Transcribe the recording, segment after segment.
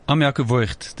I'm Jaco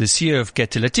Voigt, the CEO of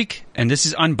Catalytic, and this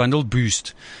is Unbundled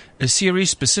Boost, a series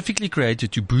specifically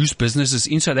created to boost businesses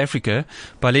in South Africa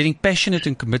by letting passionate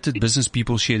and committed business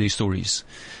people share their stories.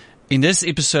 In this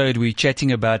episode, we're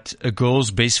chatting about a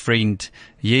girl's best friend.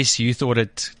 Yes, you thought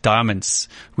it, diamonds.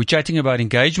 We're chatting about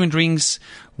engagement rings,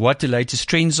 what the latest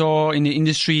trends are in the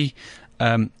industry,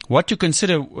 what to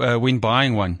consider when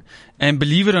buying one. And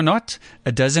believe it or not,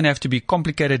 it doesn't have to be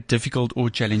complicated, difficult, or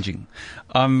challenging.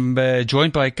 I'm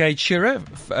joined by Kate Shearer,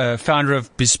 founder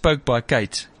of Bespoke by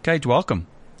Kate. Kate, welcome.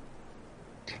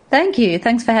 Thank you.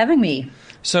 Thanks for having me.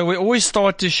 So we always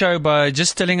start the show by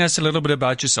just telling us a little bit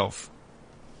about yourself.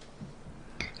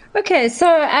 Okay, so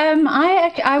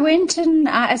I went and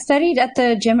I studied at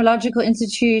the Gemological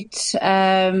Institute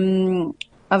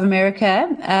of America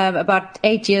about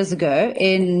 8 years ago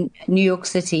in New York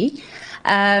City.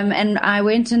 And I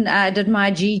went and I did my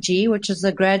GG, which is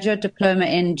a graduate diploma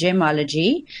in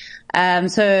gemology.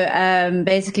 So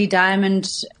basically diamond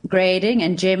grading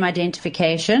and gem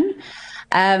identification.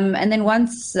 And then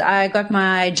once I got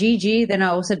my GG, then I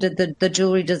also did the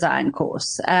jewelry design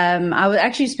course. I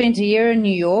actually spent a year in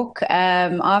New York.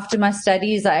 After my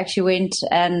studies, I actually went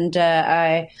and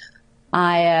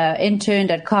I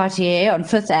interned at Cartier on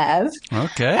Fifth Ave,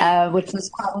 which was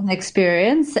quite an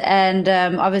experience. And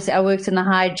obviously, I worked in the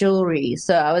high jewelry,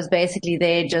 so I was basically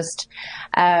there just,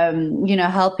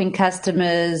 helping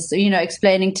customers,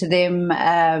 explaining to them,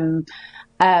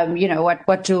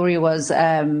 what jewelry was,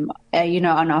 on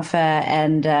offer,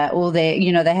 and all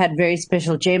their, they had very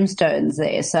special gemstones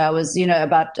there. So I was,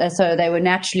 so they were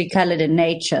naturally colored in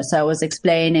nature. So I was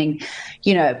explaining,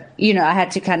 I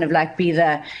had to kind of like be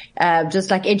the, just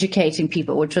like educating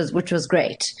people, which was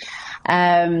great.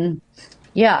 So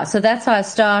that's how I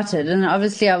started. And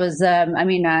obviously I was,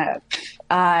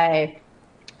 I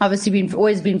obviously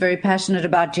always been very passionate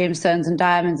about gemstones and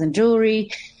diamonds and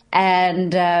jewelry.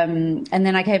 And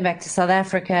then I came back to South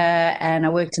Africa and I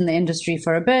worked in the industry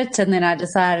for a bit. And then I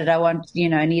decided I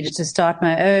needed to start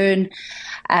my own,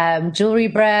 jewelry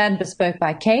brand, Bespoke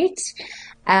by Kate.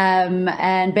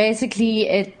 And basically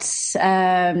it's,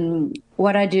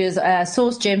 what I do is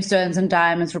source gemstones and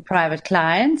diamonds for private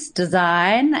clients,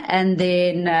 design, and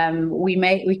then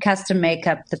we custom make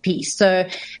up the piece. So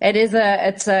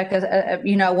it's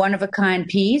a one of a kind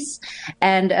piece,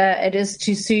 and it is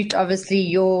to suit obviously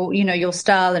your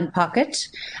style and pocket.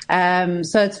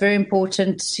 So it's very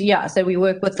important. Yeah. So we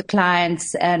work with the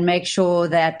clients and make sure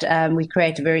that we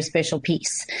create a very special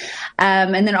piece.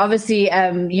 And then obviously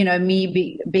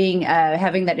me being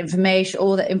having that information,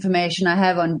 all the information I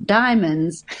have on diamonds.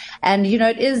 And,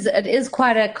 it is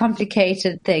quite a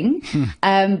complicated thing.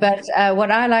 But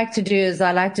what I like to do is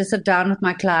I like to sit down with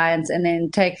my clients and then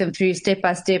take them through step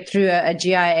by step through a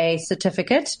GIA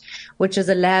certificate, which is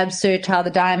a lab cert how the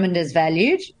diamond is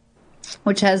valued,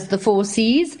 which has the 4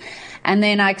 C's. And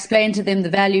then I explain to them the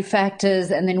value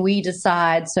factors, and then we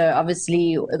decide. So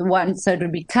obviously so it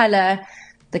would be color,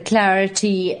 the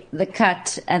clarity, the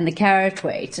cut, and the carat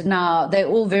weight. Now, they're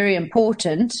all very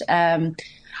important.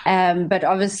 But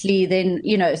obviously then,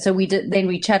 so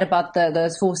we chat about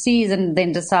those 4 C's and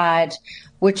then decide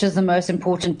which is the most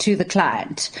important to the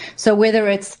client. So whether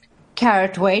it's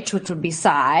carat weight, which would be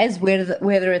size,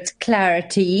 whether it's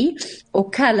clarity or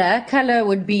color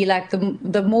would be like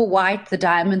the more white the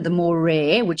diamond, the more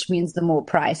rare, which means the more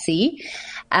pricey.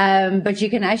 But you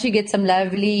can actually get some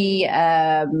lovely,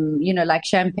 like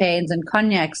champagnes and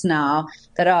cognacs now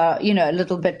that are, a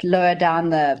little bit lower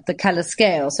down the color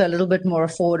scale, so a little bit more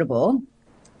affordable.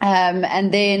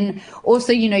 And then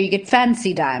also, you get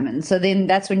fancy diamonds. So then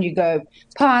that's when you go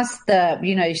past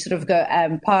you sort of go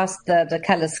past the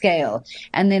color scale.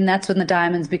 And then that's when the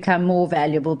diamonds become more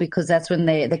valuable because that's when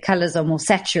the colors are more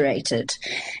saturated.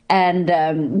 And,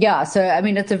 so,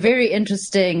 it's a very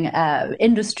interesting,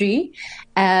 industry.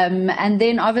 And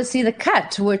then obviously the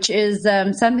cut, which is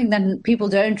something that people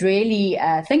don't really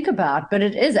think about, but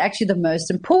it is actually the most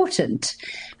important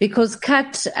because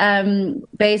cut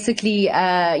basically,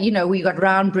 we got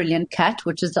round brilliant cut,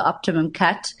 which is the optimum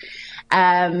cut.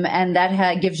 And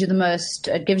that gives you the most,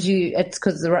 gives you the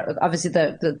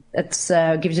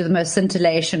most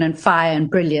scintillation and fire and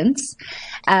brilliance.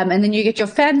 And then you get your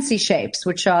fancy shapes,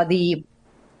 which are the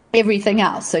everything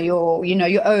else. So your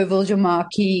ovals, your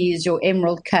marquise, your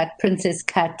emerald cut, princess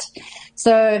cut.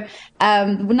 So,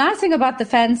 the nice thing about the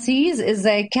fancies is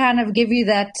they kind of give you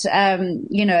that,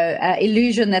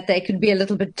 illusion that they could be a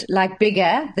little bit like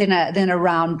bigger than a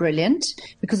round brilliant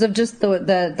because of just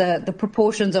the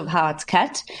proportions of how it's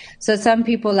cut. So some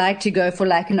people like to go for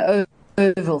like an oval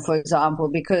oval, for example,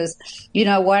 because, you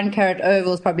know, 1 carat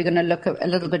oval is probably going to look a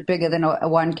little bit bigger than a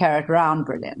 1 carat round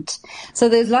brilliant. So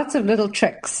there's lots of little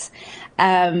tricks.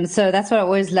 So that's what I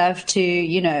always love to,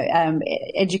 you know,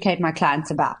 educate my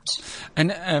clients about.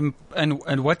 And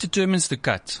what determines the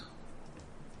cut?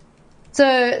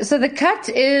 So the cut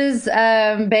is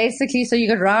basically, so you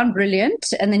got round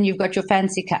brilliant, and then you've got your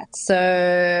fancy cut.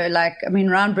 So, like, I mean,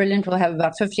 round brilliant will have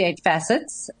about 58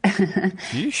 facets.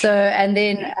 So, and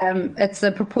then it's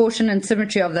the proportion and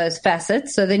symmetry of those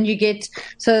facets. So then you get,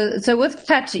 so with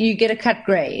cut, you get a cut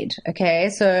grade. Okay,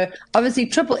 so obviously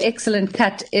triple excellent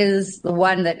cut is the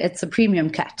one that it's a premium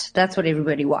cut. That's what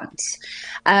everybody wants.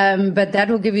 But that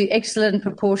will give you excellent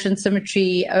proportion,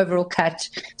 symmetry, overall cut.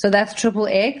 So that's triple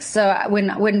X. So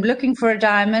when looking for a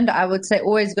diamond, I would say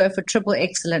always go for triple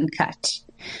excellent cut.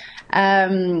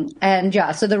 And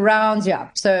yeah, so the rounds,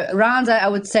 So rounds, I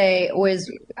would say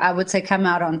come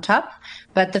out on top,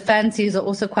 but the fancies are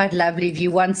also quite lovely if you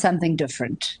want something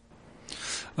different.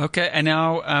 Okay. And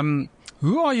now,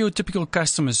 who are your typical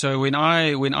customers? So when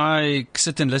I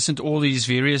sit and listen to all these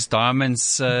various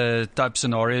diamonds type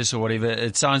scenarios or whatever,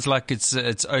 it sounds like it's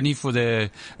only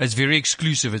it's very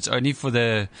exclusive. It's only for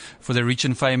the rich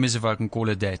and famous, if I can call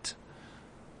it that.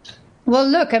 Well,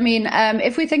 look, I mean,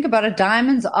 if we think about it,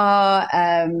 diamonds are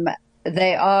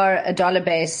they are a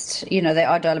dollar-based, you know, they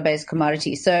are dollar-based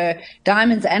commodities. So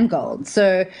diamonds and gold.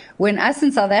 So when us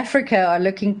in South Africa are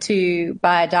looking to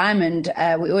buy a diamond,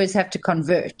 we always have to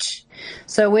convert.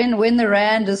 So when the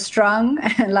rand is strong,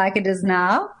 like it is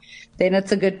now, then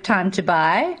it's a good time to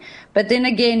buy. But then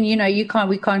again, you know,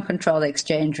 we can't control the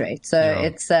exchange rate. So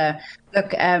it's,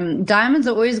 look, diamonds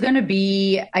are always going to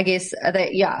be, I guess,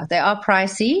 they are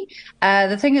pricey.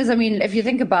 The thing is, I mean, if you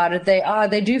think about it,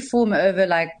 they do form over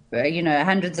like, you know,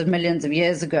 hundreds of millions of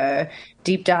years ago,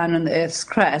 deep down in the Earth's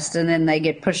crust, and then they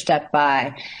get pushed up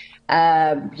by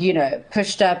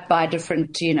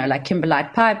different, you know, like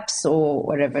kimberlite pipes or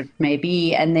whatever it may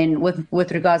be. And then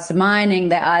with regards to mining,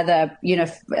 they either, you know,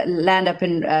 land up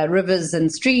in rivers and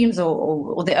streams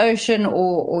or the ocean,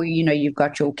 or, you know, you've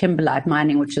got your kimberlite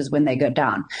mining, which is when they go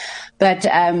down. But,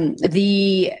 so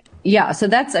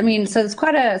that's, I mean, so it's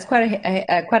quite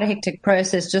a hectic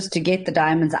process just to get the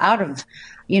diamonds out of,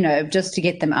 you know, just to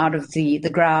get them out of the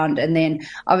ground. And then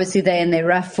obviously they're in their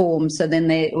rough form. So then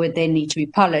they would then need to be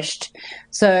polished.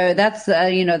 So that's,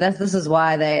 this is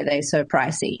why they're so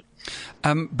pricey.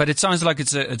 But it sounds like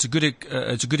it's a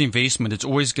good investment. It's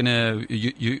always gonna,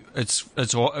 you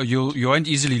won't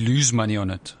easily lose money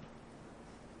on it.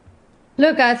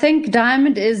 Look, I think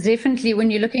diamond is definitely, when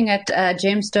you're looking at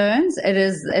gemstones, it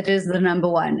is the number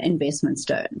one investment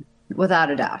stone,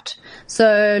 without a doubt.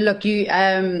 So look,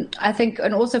 I think,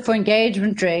 and also for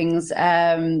engagement rings,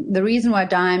 the reason why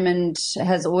diamond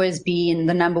has always been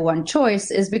the number one choice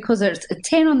is because it's a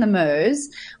 10 on the Mohs,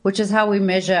 which is how we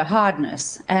measure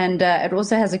hardness. And it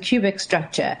also has a cubic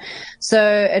structure.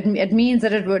 So it means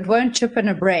that it won't chip in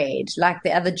a braid like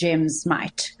the other gems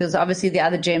might, because obviously the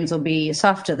other gems will be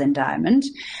softer than diamond,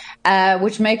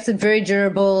 which makes it very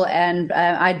durable and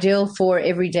ideal for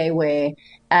everyday wear.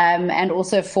 And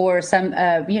also for some,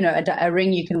 a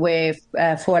ring you can wear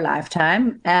for a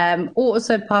lifetime, or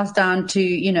also passed down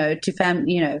to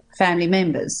family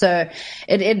members. So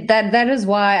that is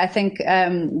why I think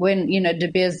when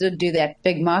De Beers did do that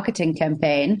big marketing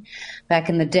campaign back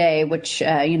in the day, which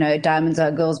diamonds are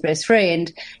a girl's best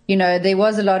friend, there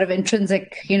was a lot of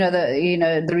intrinsic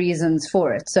the reasons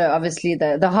for it. So obviously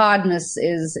the hardness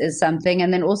is something,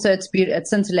 and then also its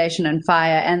scintillation and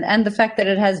fire, and the fact that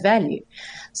it has value.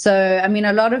 So, I mean,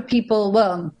 a lot of people,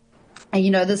 the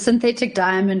synthetic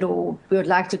diamond, or we would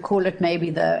like to call it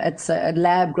it's a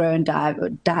lab-grown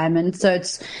diamond. So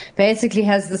it's basically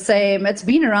has the same, it's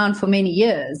been around for many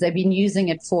years. They've been using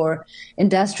it for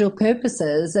industrial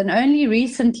purposes, and only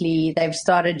recently they've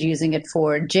started using it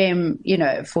for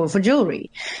for jewelry.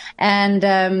 And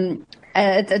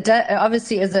it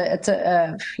obviously it's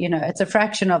a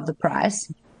fraction of the price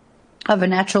of a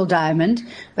natural diamond,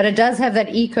 but it does have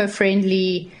that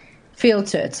eco-friendly feel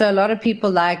to it. So a lot of people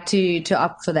like to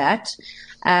opt for that,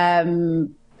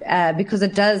 because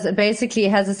it basically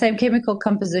has the same chemical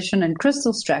composition and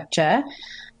crystal structure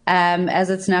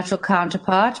as its natural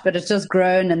counterpart, but it's just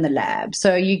grown in the lab.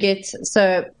 So you get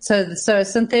so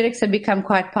synthetics have become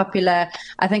quite popular,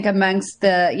 I think, amongst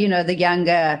the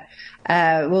younger,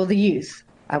 the youth,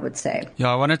 I would say.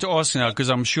 Yeah, I wanted to ask now, because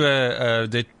I'm sure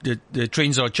that the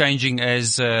trends are changing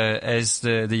as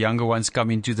the younger ones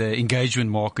come into the engagement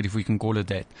market, if we can call it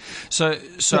that. So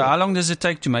how long does it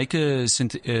take to make a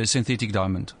synthetic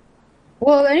diamond?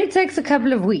 Well, it only takes a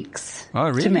couple of weeks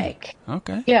really? to make.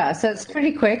 Okay. Yeah, so it's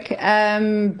pretty quick.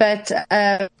 But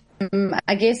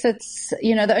I guess it's,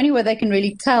 the only way they can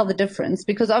really tell the difference,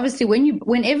 because obviously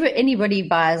whenever anybody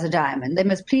buys a diamond, they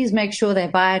must please make sure they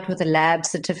buy it with a lab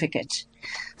certificate.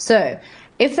 So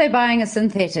if they're buying a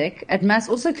synthetic, it must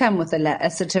also come with a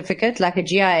certificate, like a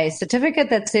GIA certificate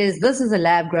that says this is a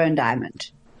lab-grown diamond.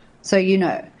 So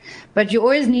but you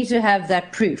always need to have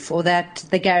that proof, or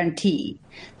the guarantee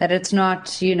that it's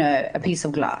not, a piece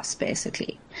of glass,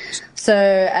 basically.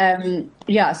 So,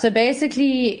 so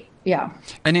basically, yeah.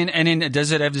 And then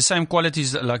does it have the same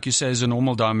qualities, like you say, as a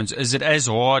normal diamond? Is it as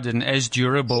hard and as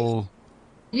durable?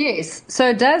 Yes, so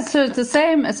it does. So it's the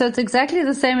same. So it's exactly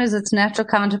the same as its natural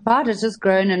counterpart. It's just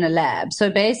grown in a lab. So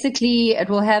basically, it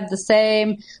will have the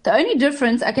same. The only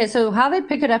difference, okay. So how they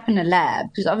pick it up in a lab,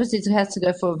 because obviously it has to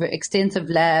go for an extensive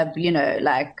lab,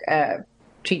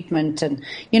 treatment and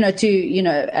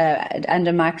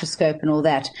under microscope and all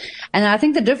that. And I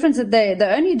think the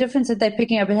only difference that they're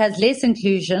picking up, it has less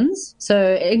inclusions.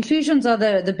 So inclusions are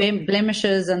the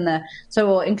blemishes and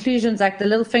inclusions like the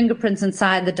little fingerprints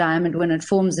inside the diamond when it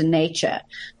forms in nature.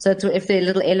 So if there are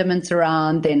little elements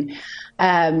around, then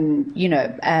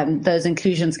those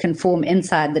inclusions can form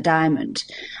inside the diamond.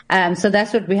 So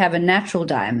that's what we have in natural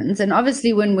diamonds. And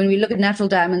obviously when we look at natural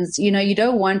diamonds, you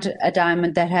don't want a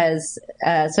diamond that has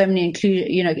so many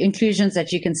inclusions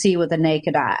that you can see with the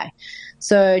naked eye.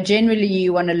 So generally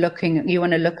you want to look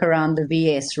around the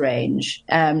VS range,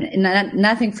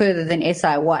 nothing further than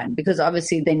SI1, because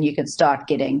obviously then you can start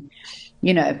getting,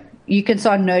 you can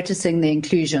start noticing the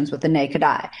inclusions with the naked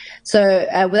eye. So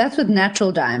that's with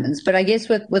natural diamonds. But I guess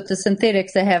with the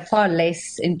synthetics, they have far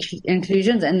less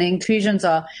inclusions, and the inclusions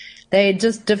they're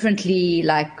just differently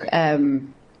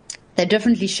they're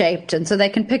differently shaped, and so they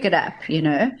can pick it up,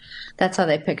 That's how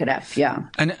they pick it up, yeah.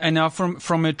 And now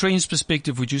from a trends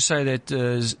perspective, would you say that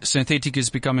synthetic is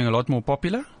becoming a lot more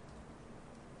popular?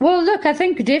 Well, look, I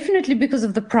think definitely because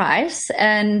of the price,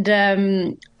 and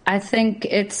I think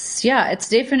it's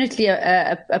definitely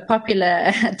a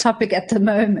popular topic at the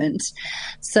moment.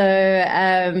 So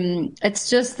it's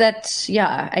just that,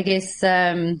 I guess.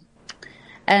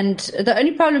 And the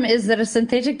only problem is that a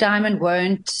synthetic diamond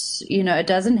it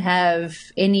doesn't have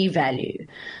any value.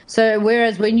 So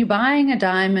whereas when you're buying a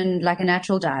diamond, like a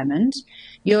natural diamond,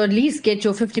 you'll at least get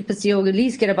your 50%, you'll at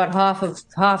least get about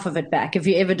half of it back if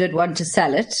you ever did want to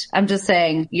sell it. I'm just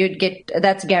saying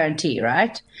that's a guarantee,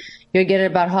 right? You'll get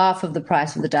about half of the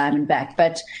price of the diamond back.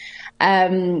 But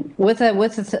with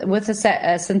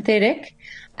a synthetic,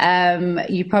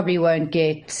 you probably won't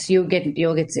you'll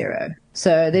get zero.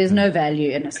 So there's no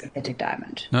value in a synthetic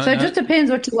diamond. It just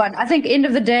depends what you want. I think end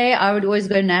of the day, I would always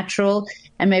go natural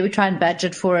and maybe try and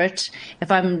budget for it. If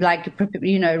I'm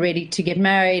ready to get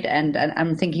married and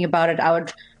I'm thinking about it, I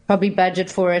would probably budget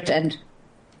for it. And,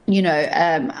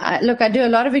 I do a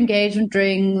lot of engagement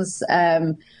rings,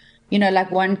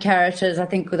 like 1 carat. I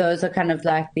think those are kind of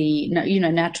like the,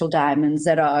 natural diamonds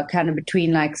that are kind of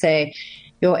between, like, say,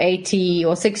 your 80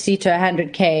 or 60 to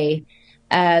 100K,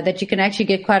 that you can actually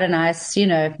get quite a nice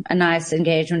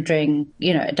engagement ring,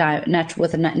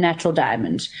 with a natural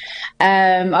diamond.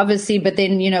 Obviously, but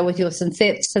then, with your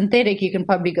synthetic, you can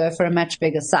probably go for a much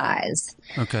bigger size.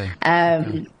 Okay.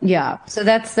 Yeah. So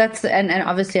that's, and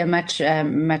obviously a much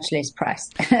less price.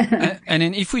 And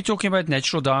then if we're talking about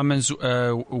natural diamonds,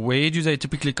 where do they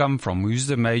typically come from? Who's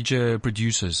the major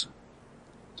producers?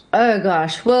 Oh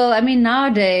gosh. Well, I mean,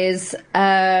 nowadays, look,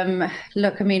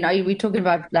 I mean, are we talking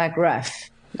about like rough?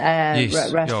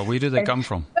 Yes. Rough. Yeah. Where do they come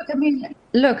from?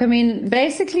 Look, I mean,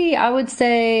 basically, I would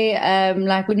say,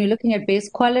 like when you're looking at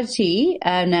best quality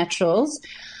naturals,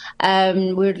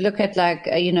 we would look at like,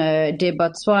 De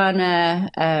Botswana,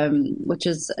 which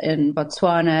is in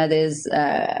Botswana.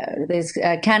 There's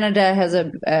Canada has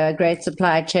a great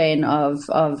supply chain of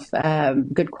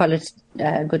good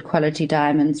quality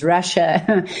diamonds.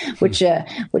 Russia, which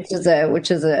is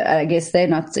I guess they're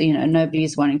not,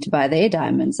 nobody's wanting to buy their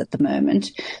diamonds at the moment.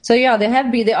 So yeah, there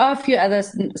are a few other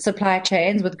supply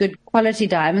chains with good quality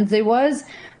diamonds. There was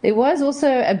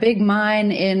also a big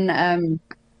mine in,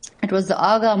 it was the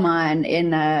Argyle mine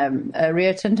in a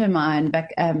Rio Tinto mine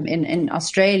back in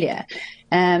Australia.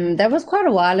 That was quite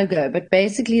a while ago, but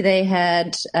basically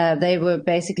they were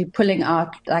basically pulling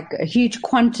out like a huge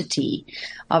quantity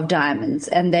of diamonds,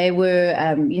 and they were,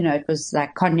 it was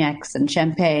like cognacs and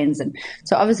champagnes, and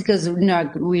so obviously because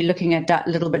we're looking at a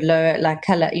little bit lower, like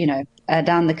color,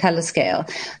 down the color scale.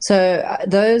 So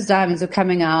those diamonds are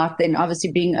coming out, then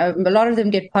obviously a lot of them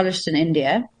get polished in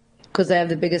India, because they have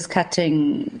the biggest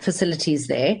cutting facilities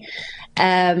there.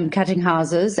 cutting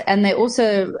houses, and they're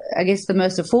also, I guess, the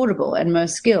most affordable and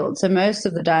most skilled. So most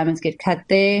of the diamonds get cut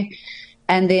there,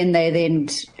 and then they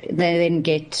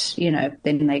get,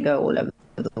 then they go all over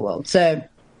the world. Sorry.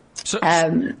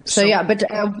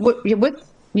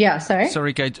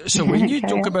 Sorry, Kate. So when you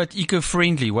talk about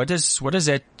eco-friendly, what is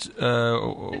that?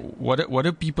 What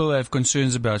do people have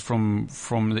concerns about from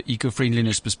the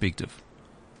eco-friendliness perspective?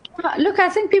 Look, I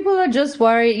think people are just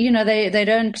worried. They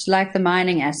don't like the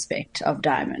mining aspect of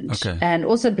diamonds, and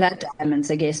also blood diamonds,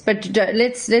 I guess. But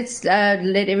let's let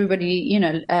everybody,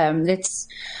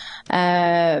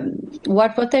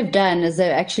 what they've done is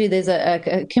there's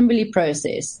a Kimberley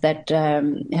process that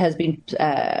has been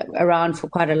around for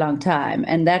quite a long time,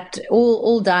 and that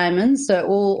all diamonds, so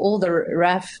all the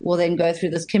rough, will then go through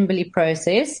this Kimberley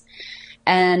process,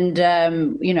 and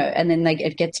and then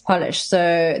it gets polished.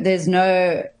 So there's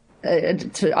no.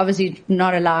 Obviously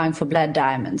not allowing for blood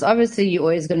diamonds. Obviously, you're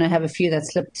always going to have a few that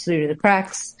slip through the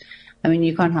cracks. I mean,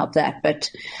 you can't help that.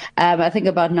 But I think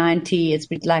about it's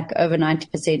like over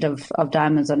 90% of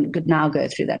diamonds now go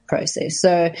through that process.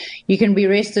 So you can be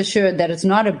rest assured that it's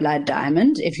not a blood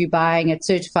diamond if you're buying it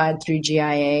certified through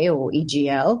GIA or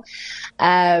EGL.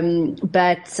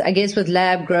 But I guess with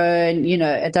lab grown,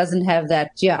 it doesn't have that,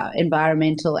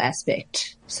 environmental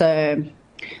aspect. So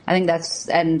I think that's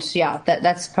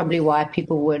probably why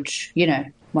people would,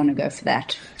 want to go for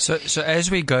that. So as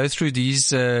we go through these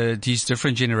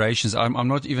different generations, I'm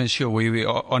not even sure where we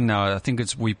are on now. I think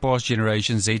we passed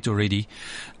Generation Z already.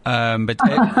 But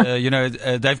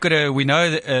they've got we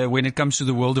know that, when it comes to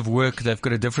the world of work, they've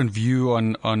got a different view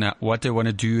on what they want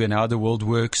to do and how the world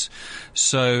works.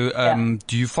 So,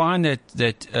 do you find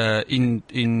that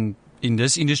in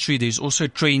this industry, there's also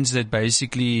trends that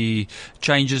basically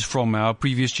changes from how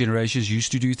previous generations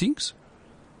used to do things?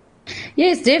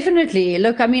 Yes, definitely.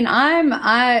 Look, I mean, I'm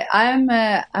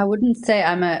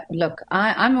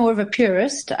more of a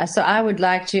purist. So I would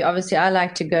like to, obviously I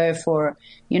like to go for,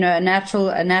 a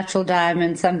natural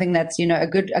diamond, something that's, a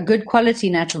good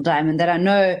quality natural diamond that I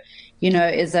know,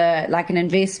 is like an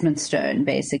investment stone,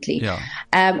 basically. Yeah.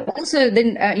 Also,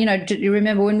 then, do you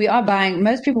remember when we are buying,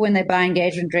 most people, when they buy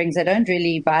engagement rings, they don't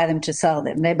really buy them to sell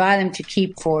them. They buy them to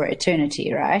keep for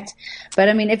eternity, right? But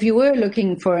I mean, if you were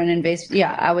looking for an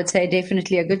I would say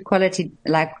definitely a good quality,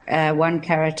 like 1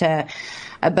 carat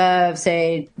above,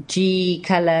 say, G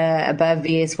color, above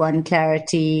VS1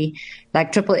 clarity,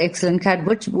 like triple excellent cut,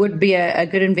 which would be a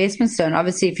good investment stone.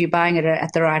 Obviously, if you're buying it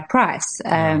at the right price.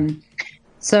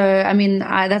 So, I mean,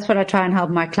 that's what I try and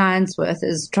help my clients with,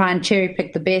 is try and cherry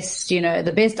pick the best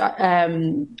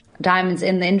diamonds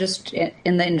in the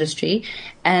industry,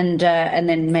 and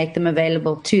then make them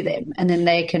available to them, and then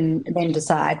they can then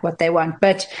decide what they want.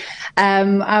 But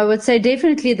I would say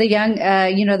definitely the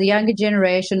younger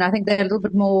generation, I think they're a little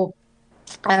bit more,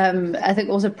 I think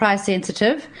also price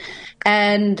sensitive.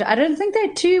 And I don't think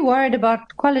they're too worried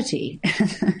about quality.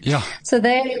 Yeah. So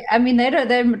they're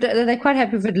quite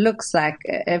happy if it looks like,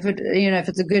 if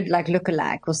it's a good, like,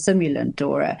 lookalike or simulant,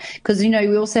 or, cause,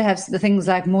 we also have the things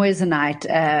like moissanite,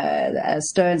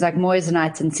 stones like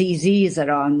moissanites and CZs that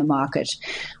are on the market,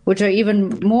 which are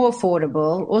even more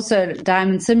affordable. Also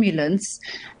diamond simulants.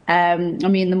 I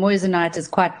mean, the moissanite is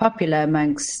quite popular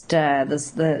amongst,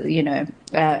 as an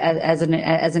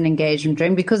engagement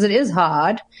ring, because it is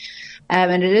hard.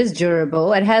 And it is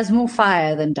durable. It has more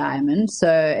fire than diamond,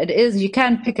 so it is. You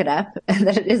can pick it up.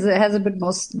 That it has a bit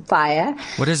more fire.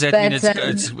 What does that mean?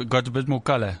 It's got a bit more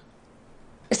color.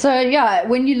 So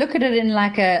when you look at it in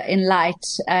light,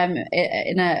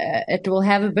 it will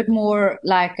have a bit more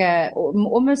like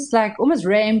almost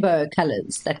rainbow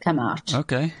colors that come out.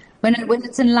 Okay. When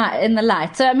it's in the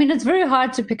light. So, I mean, it's very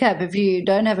hard to pick up if you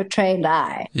don't have a trained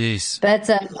eye. Yes. But,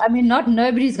 I mean,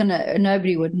 nobody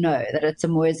would know that it's a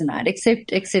moissanite,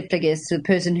 except, I guess, the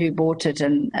person who bought it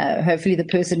and, hopefully the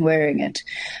person wearing it.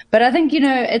 But I think,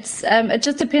 it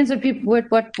just depends on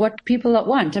what people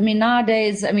want. I mean,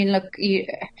 nowadays, I mean, look,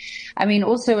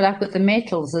 also like with the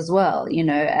metals as well,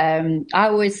 I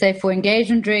always say for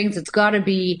engagement rings, it's got to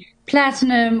be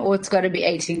platinum or it's got to be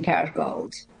 18 karat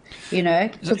gold.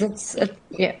 Because it's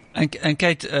And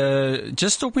Kate,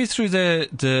 just talk me through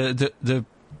the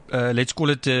let's call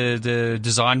it the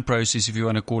design process, if you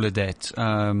want to call it that.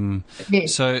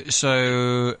 Yes.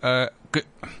 So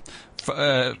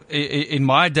in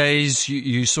my days,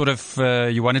 you sort of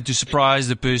you wanted to surprise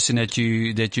the person that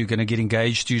you're going to get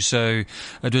engaged to, so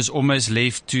it was almost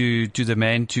left to the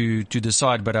man to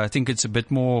decide. But I think it's a bit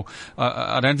more.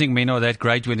 I don't think men are that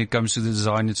great when it comes to the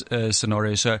design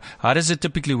scenario. So how does it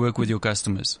typically work with your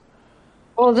customers?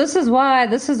 Well, this is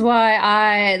where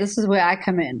I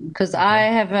come in, because I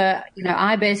have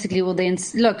I basically will then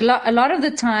look, a lot of the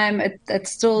time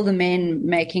it's still the men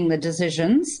making the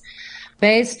decisions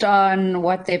based on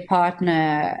what their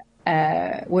partner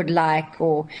would like,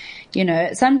 or,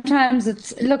 sometimes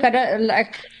it's, look, I don't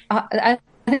like,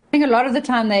 I think a lot of the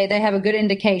time they have a good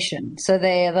indication. So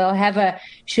they'll have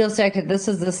she'll say, okay, this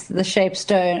is the shape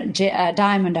stone,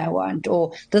 diamond I want,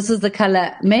 or this is the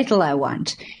color metal I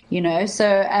want,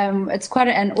 So it's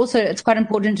and also it's quite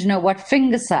important to know what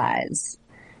finger size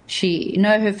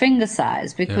her finger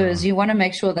size, because you want to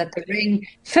make sure that the ring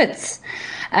fits.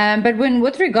 But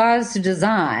with regards to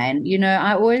design,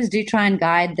 I always do try and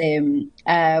guide them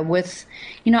with,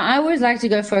 I always like to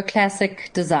go for a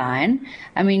classic design.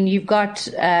 I mean, you've got,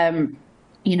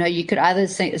 you could either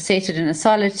set it in a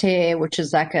solitaire, which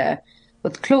is like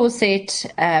with claw set,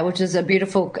 which is a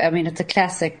beautiful, it's a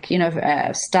classic,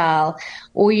 style,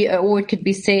 or it could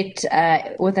be set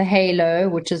with a halo,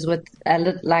 which is with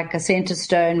like a center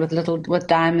stone with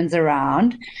diamonds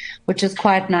around, which is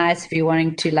quite nice if you're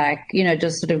wanting to,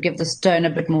 just sort of give the stone a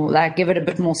bit more, give it a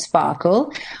bit more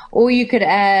sparkle. Or you could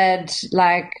add,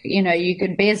 you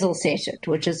could bezel set it,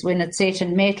 which is when it's set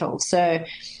in metal. So,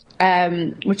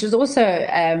 which is also,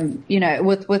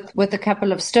 with a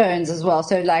couple of stones as well.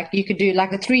 So you could do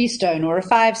like a 3 stone or a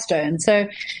 5 stone. So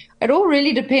it all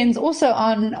really depends also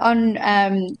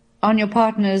on your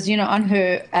partner's, on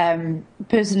her,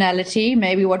 personality,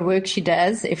 maybe what work she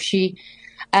does. If she,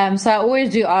 so I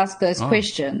always do ask those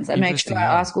questions. I make sure I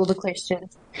ask all the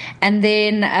questions, and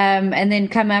then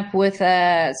come up with,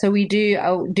 so we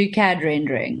do CAD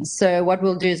renderings. So what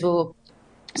we'll do is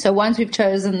so once we've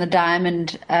chosen the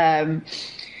diamond, and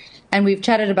we've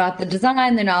chatted about the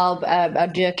design, then I'll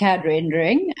do a CAD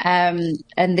rendering, and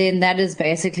then that is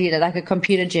basically like a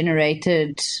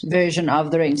computer-generated version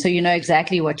of the ring. So you know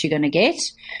exactly what you're going to get.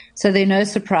 So there are no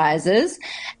surprises.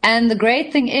 And the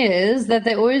great thing is that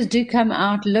they always do come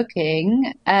out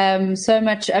looking so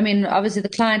much. I mean, obviously the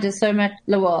client is so much,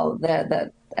 well,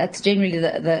 that's generally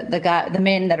the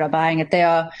men that are buying it. They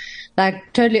are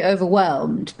like totally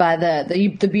overwhelmed by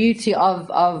the beauty of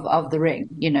the ring,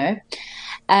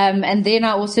 and then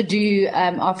I also do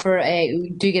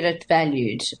do get it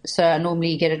valued. So I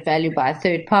normally get it valued by a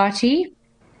third party.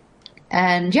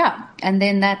 And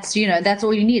then that's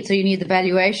all you need. So you need the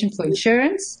valuation for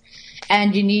insurance,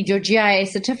 and you need your GIA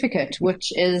certificate,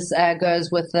 which goes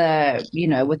with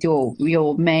with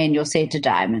your center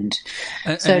diamond.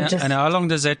 And how long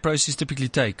does that process typically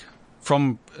take?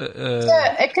 So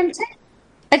it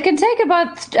can take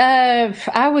about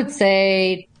I would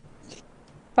say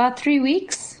about 3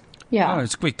 weeks. Yeah. Oh,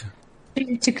 it's quick.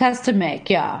 To custom make,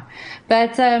 yeah.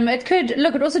 But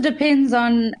it also depends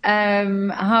on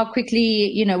how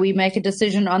quickly, we make a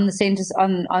decision on the centers,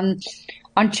 on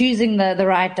choosing the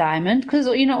right diamond. Because,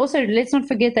 also let's not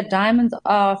forget that diamonds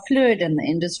are fluid in the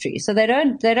industry. So they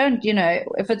don't,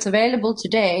 if it's available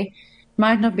today,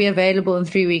 might not be available in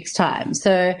 3 weeks' time.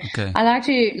 So I like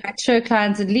to show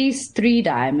clients at least 3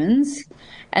 diamonds,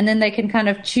 and then they can kind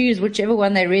of choose whichever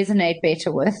one they resonate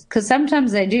better with. Because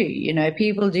sometimes they do,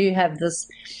 people do have this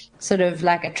sort of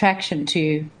like attraction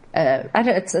to.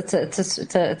 It's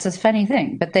a funny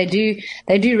thing, but they do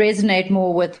resonate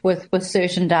more with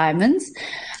certain diamonds.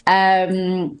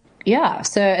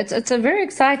 So it's a very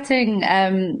exciting,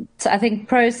 I think,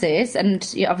 process, and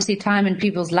obviously time in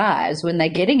people's lives when they're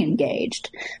getting engaged.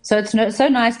 So it's so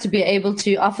nice to be able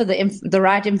to offer the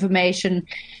right information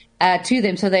to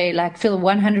them, so they feel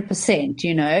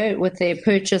 100%, with their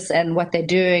purchase and what they're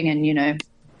doing, and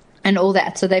and all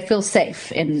that, so they feel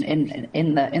safe in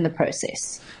the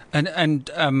process. And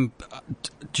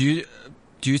do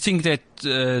you think that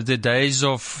the days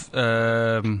of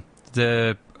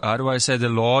the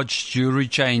large jewelry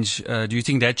change, do you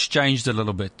think that's changed a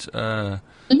little bit?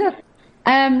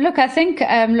 Look, I think,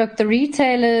 the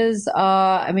retailers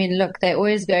are, they're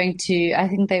always going to, I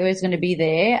think they're always going to be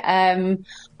there. I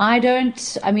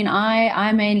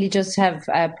mainly just have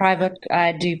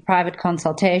I do private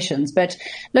consultations, but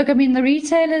look, the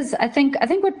retailers, I think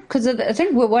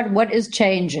what is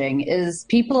changing is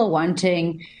people are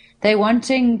wanting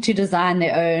to design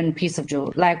their own piece of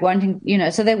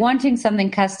jewelry, so they're wanting something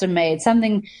custom made,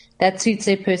 something that suits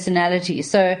their personality.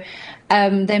 So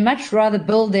they much rather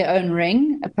build their own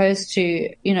ring opposed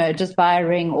to, just buy a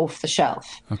ring off the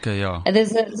shelf. Okay, yeah.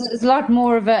 There's a lot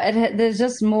more of there's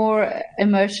just more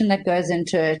emotion that goes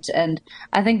into it. And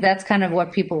I think that's kind of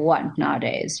what people want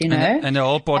nowadays, And the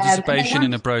whole participation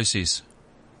in the process.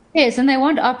 Yes, and they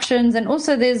want options. And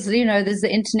also there's the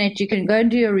internet. You can go and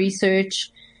do your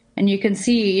research, and you can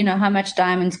see, how much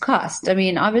diamonds cost.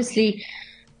 Obviously,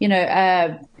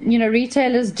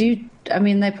 retailers do. I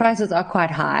mean, their prices are quite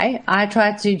high. I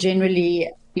try to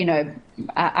generally,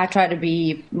 I try to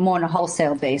be more on a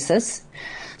wholesale basis.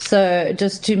 So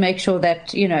just to make sure that,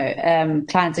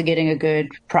 clients are getting a good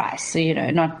price,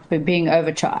 not being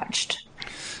overcharged.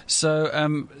 So,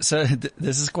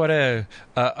 this is quite I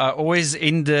always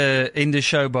end the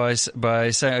show by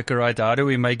saying, okay, right, how do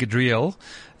we make it real?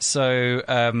 So,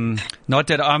 not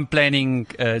that I'm planning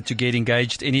to get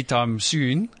engaged anytime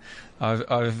soon.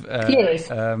 Yes.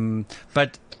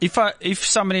 But if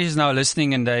somebody is now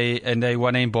listening and they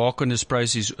want to embark on this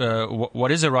process,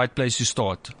 what is the right place to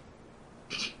start?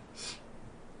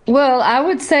 Well, I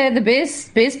would say the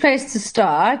best place to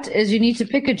start is you need to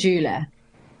pick a jeweler.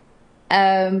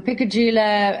 Pick a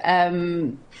jeweler,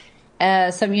 and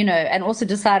also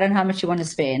decide on how much you want to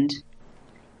spend.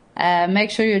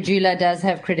 Make sure your jeweler does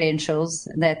have credentials,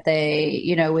 that they,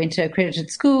 went to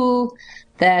accredited school,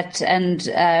 that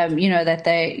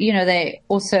they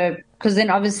also, because then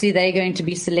obviously they're going to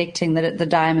be selecting the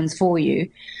diamonds for you.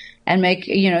 And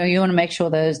you want to make sure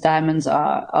those diamonds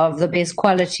are of the best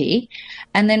quality.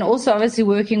 And then also obviously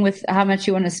working with how much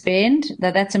you want to spend,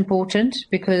 that's important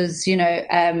because,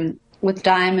 with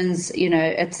diamonds,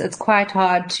 it's quite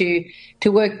hard to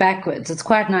work backwards. It's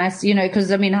quite nice, because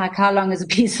how long is a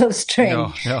piece of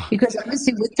string? Yeah. Because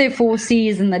obviously with their 4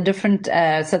 C's and the different,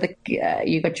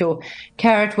 you got your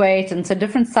carat weight and so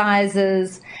different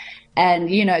sizes and,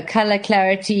 color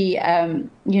clarity,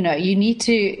 you need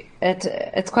to,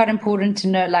 it's quite important to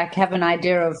know, have an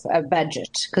idea of a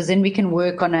budget, because then we can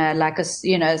work on a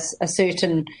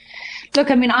certain,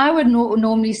 look, I would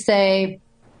normally say,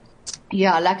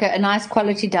 a nice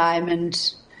quality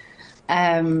diamond.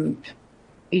 So,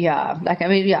 I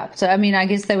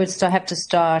guess they would still have to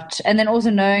start. And then also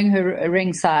knowing her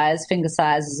ring size, finger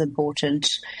size is important.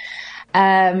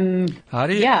 How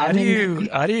do you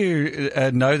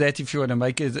know that if you want to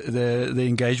make it the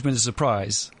engagement a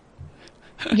surprise?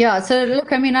 Yeah. So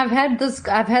look, I've had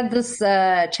this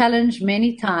challenge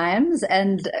many times,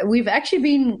 and we've actually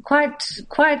been quite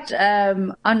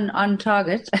on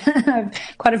target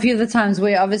quite a few of the times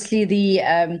where obviously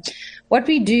what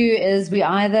we do is we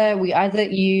either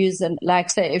use, and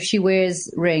say if she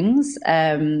wears rings,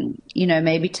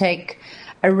 maybe take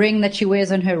a ring that she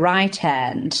wears on her right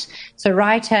hand. So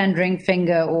right hand ring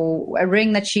finger, or a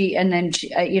ring that and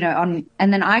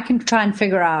then I can try and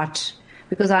figure out,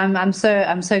 because I'm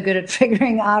so good at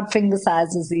figuring out finger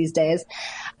sizes these days.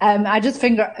 I just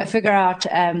figure out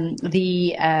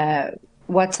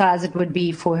what size it would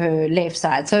be for her left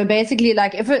side. So basically,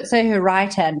 if it's say her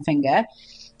right hand finger,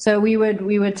 so we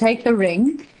would take the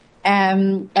ring,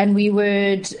 and we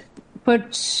would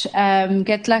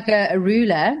get a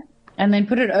ruler, and then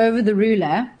put it over the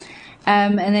ruler.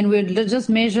 And then we'd just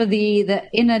measure the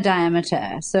inner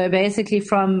diameter. So basically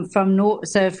from naught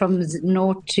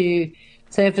to,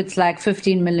 so if it's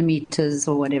 15 millimeters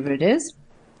or whatever it is,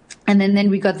 and then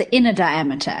we got the inner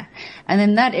diameter, and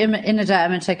then that inner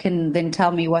diameter can then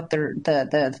tell me what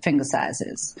the finger size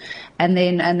is, and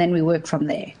then we work from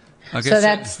there. Okay, so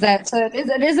that's so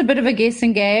it is a bit of a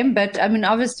guessing game, but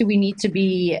obviously we need to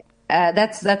be.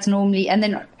 That's normally, and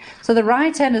then so the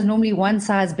right hand is normally one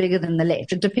size bigger than the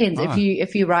left. It depends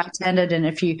if you right-handed, and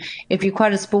if you're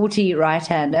quite a sporty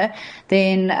right-hander,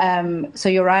 then so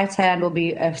your right hand will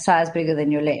be a size bigger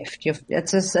than your left.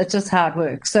 It's just how it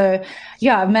works. So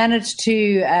I've managed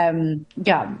to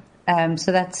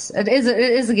so it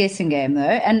is a guessing game though.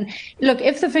 And look,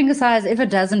 if the finger size, if it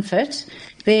doesn't fit,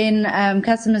 then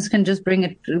customers can just bring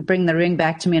the ring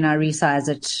back to me and I resize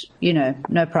it,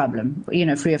 no problem,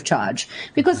 free of charge.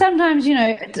 Because sometimes, you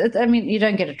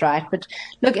don't get it right. But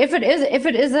look, if it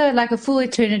is a full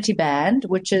eternity band,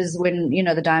 which is when,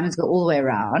 the diamonds go all the way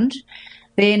around,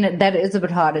 then that is a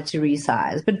bit harder to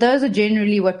resize. But those are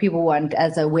generally what people want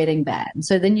as a wedding band.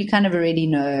 So then you kind of already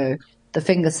know the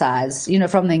finger size,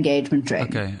 from the engagement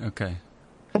ring. Okay.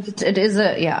 But it is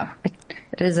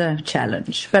a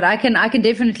challenge, but I can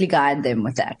definitely guide them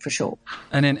with that for sure.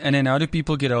 And then how do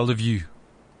people get a hold of you?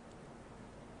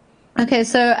 Okay,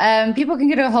 so people can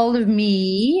get a hold of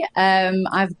me.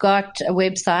 I've got a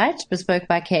website, Bespoke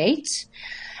by Kate,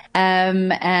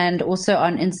 and also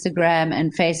on Instagram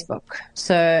and Facebook.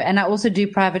 So, and I also do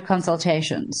private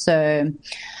consultations. So,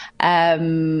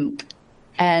 and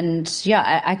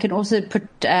I can also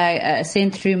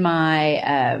send through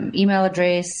my email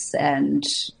address and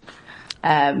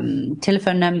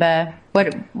telephone number,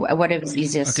 whatever's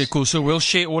easiest. Okay, cool. So we'll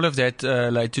share all of that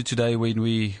later today when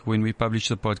we publish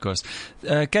the podcast.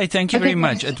 Kay, thank you very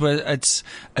much. It's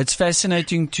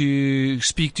fascinating to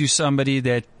speak to somebody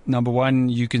that, number one,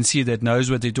 you can see that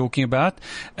knows what they're talking about,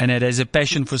 and that has a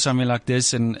passion for something like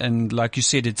this. And like you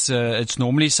said, it's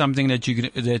normally something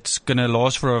that's going to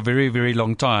last for a very, very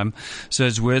long time. So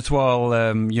it's worthwhile,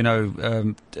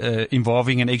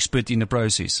 involving an expert in the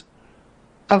process.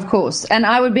 Of course, and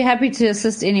I would be happy to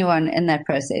assist anyone in that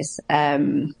process.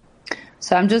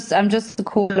 So I'm just the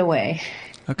call away.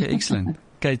 Okay, excellent.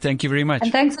 Okay, thank you very much.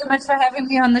 And thanks so much for having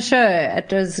me on the show.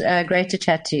 It was great to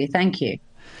chat to you. Thank you.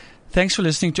 Thanks for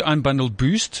listening to Unbundled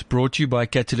Boost, brought to you by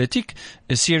Catalytic,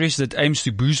 a series that aims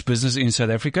to boost business in South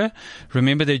Africa.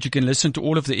 Remember that you can listen to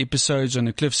all of the episodes on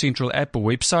the Cliff Central app or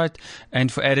website,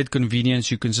 and for added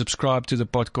convenience, you can subscribe to the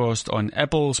podcast on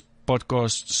Apple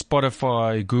Podcasts,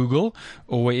 Spotify, Google,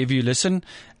 or wherever you listen.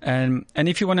 And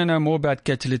if you want to know more about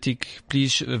Catalytic,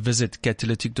 please visit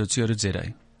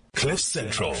catalytic.co.za.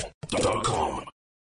 CliffCentral.com